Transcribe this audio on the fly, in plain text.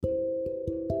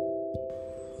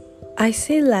I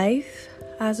see life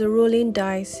as a rolling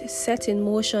dice set in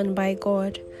motion by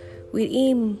God, with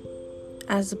Him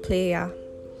as the player.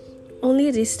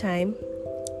 Only this time,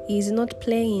 He is not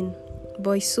playing,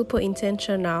 but is super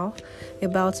intentional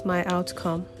about my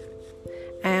outcome.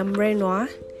 I am Rhenua,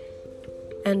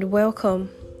 and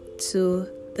welcome to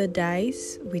The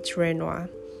Dice with Rhenua.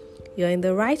 You're in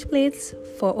the right place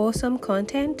for awesome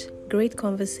content, great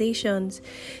conversations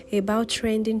about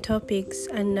trending topics,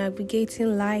 and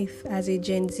navigating life as a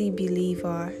Gen Z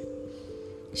believer.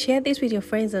 Share this with your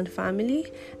friends and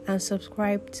family and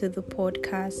subscribe to the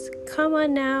podcast. Come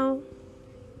on now.